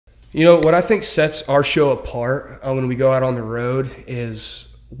You know, what I think sets our show apart when we go out on the road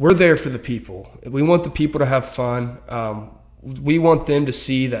is we're there for the people. We want the people to have fun. We want them to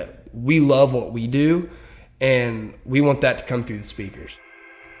see that we love what we do, and we want that to come through the speakers.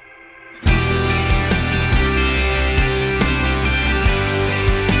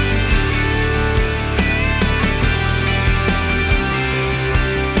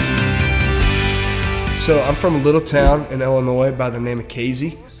 So I'm from a little town in Illinois by the name of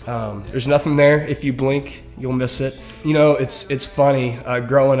Casey. There's nothing there. If you blink, you'll miss it. You know, it's funny.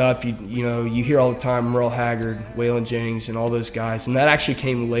 Growing up, you know, you hear all the time Merle Haggard, Waylon Jennings, and all those guys, and that actually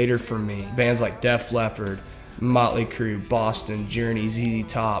came later for me. Bands like Def Leppard, Motley Crue, Boston, Journey, ZZ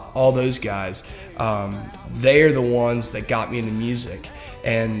Top, all those guys. They're the ones that got me into music.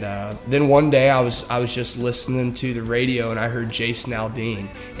 And then one day I was just listening to the radio and I heard Jason Aldean,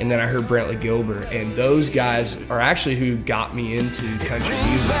 and then I heard Brantley Gilbert, and those guys are actually who got me into country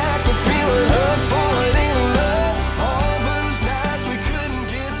music.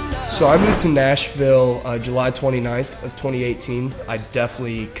 So I moved to Nashville July 29th of 2018. I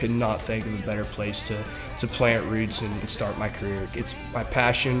definitely could not think of a better place to plant roots and start my career. It's my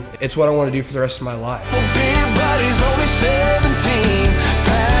passion. It's what I want to do for the rest of my life. Big buddy's only 17,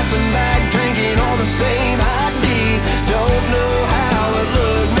 passing back, drinking all the same ID. Don't know how it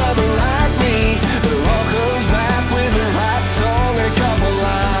looked, nothing like me, but it all comes back with the right song and a couple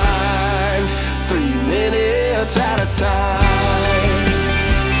lines, 3 minutes at a time.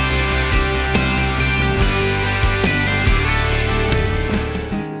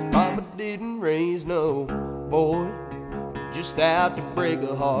 Mama didn't raise no boy, just out to break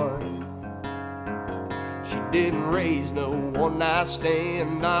a heart. She didn't raise no one-night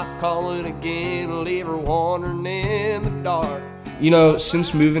stand, not calling again, leave her wandering in the dark. You know,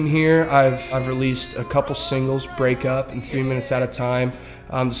 since moving here, I've released a couple singles, Break Up and 3 Minutes at a Time.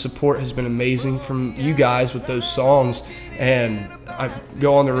 The support has been amazing from you guys with those songs, and I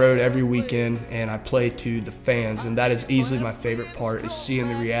go on the road every weekend and I play to the fans, and that is easily my favorite part, is seeing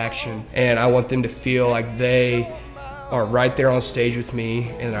the reaction. And I want them to feel like they are right there on stage with me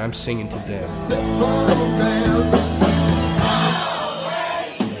and I'm singing to them.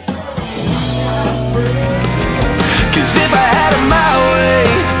 Cause if I had it my way,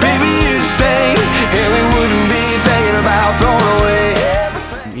 baby, you'd stay, and we wouldn't be thinking about throwing away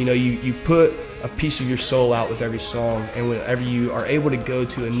everything. You know, you put a piece of your soul out with every song, and whenever you are able to go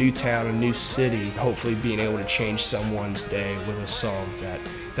to a new town, a new city, hopefully being able to change someone's day with a song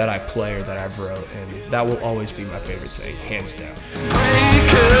that I play or that I've wrote, and that will always be my favorite thing, hands down.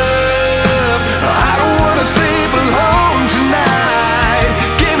 Break up, I don't wanna sleep alone tonight.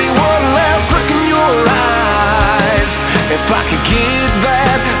 Give me one last look in your eyes. If I could